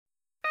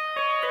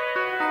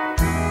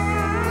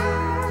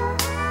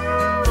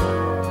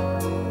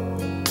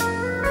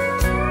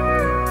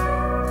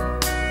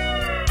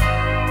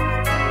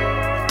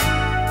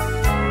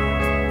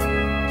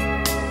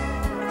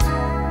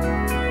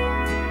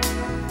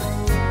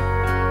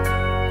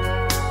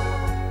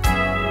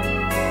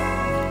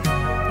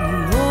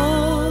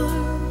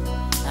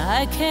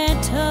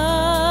can't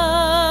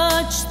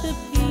touch the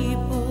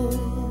people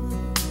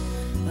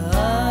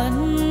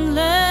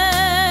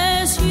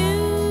unless you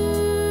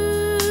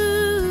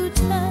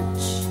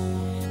touch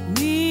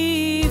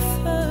me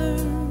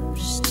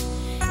first.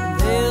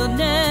 They'll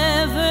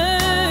never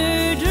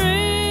drink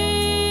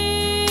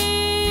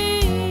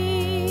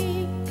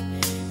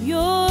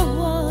your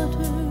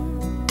water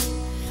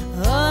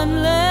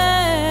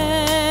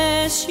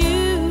unless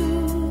you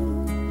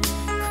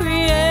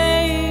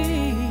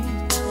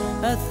create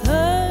a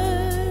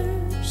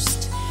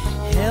thirst.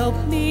 Help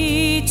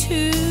me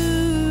to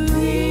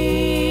reach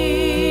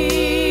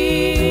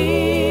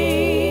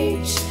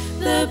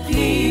the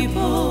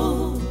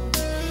people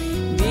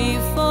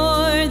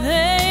before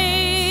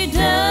they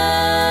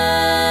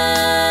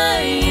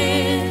die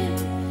in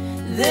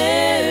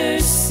their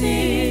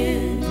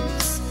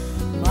sins.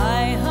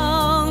 My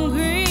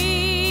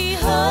hungry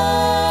heart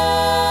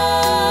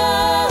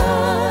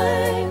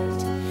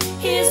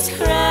is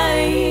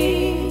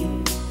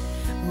crying,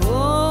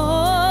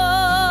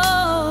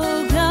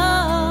 oh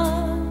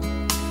God,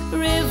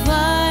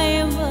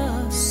 revive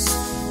us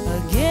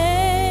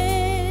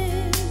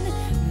again.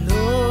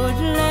 Lord,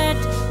 let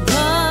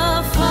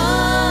the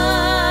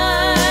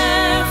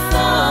fire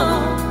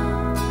fall.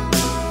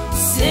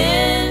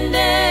 Send a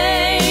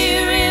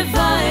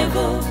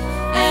revival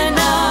and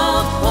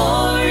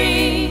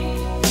outpouring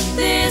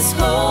this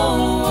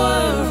whole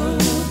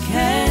world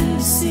can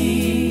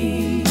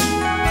see.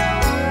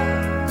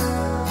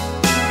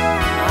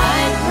 I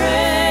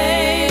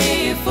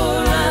pray for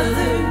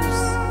others,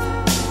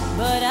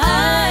 but I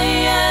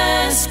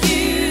ask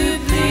you,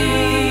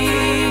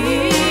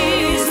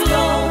 please,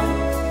 Lord,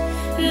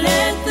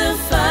 let the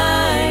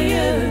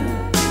fire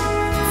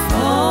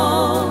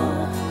fall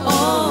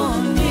on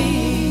me.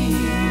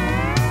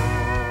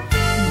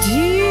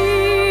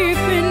 Deep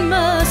in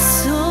my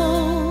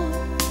soul,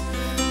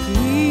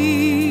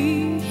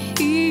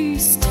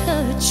 please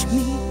touch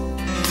me,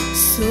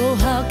 so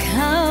I'll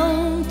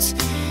count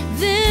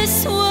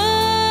this world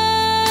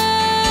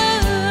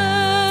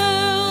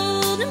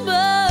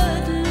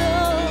but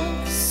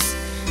loss.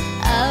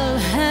 I'll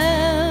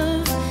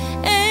have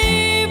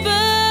a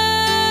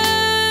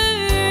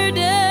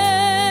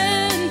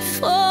burden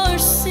for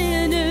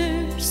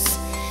sinners,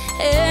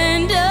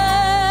 and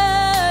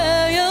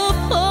I'll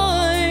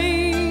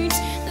point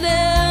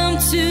them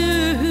to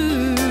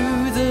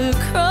the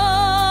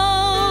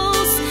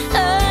cross.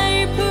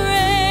 I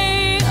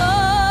pray,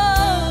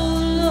 oh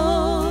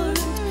Lord,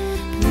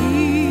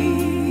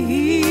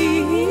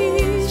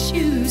 please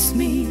use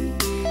me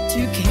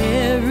to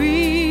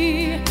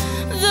carry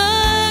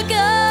the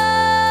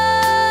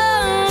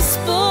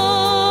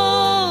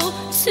gospel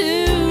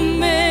to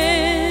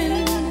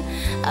men.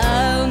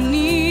 I'll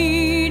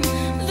need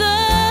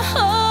the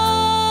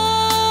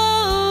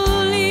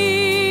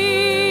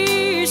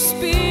Holy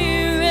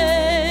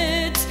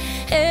Spirit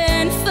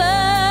and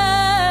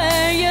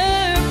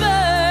fire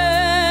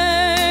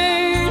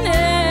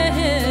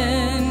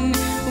burning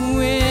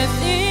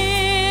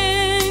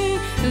within.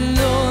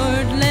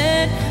 Lord,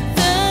 let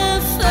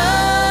the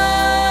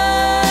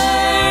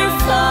fire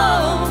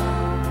fall.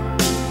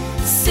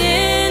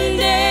 Send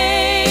a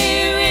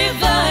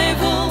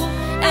revival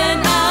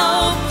and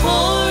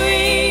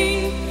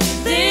outpouring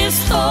this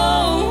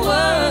whole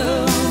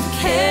world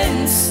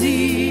can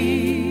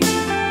see.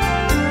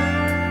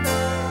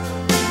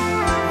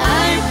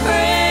 I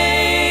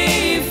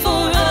pray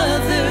for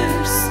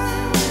others,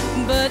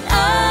 but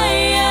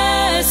I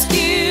ask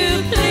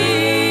you,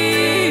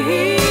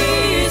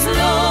 please,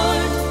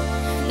 Lord,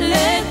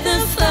 let the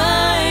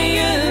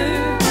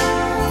fire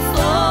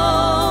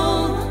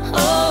fall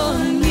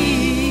on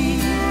me.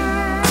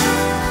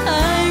 I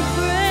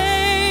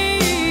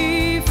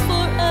pray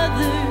for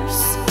others,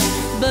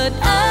 but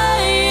I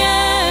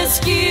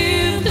ask you,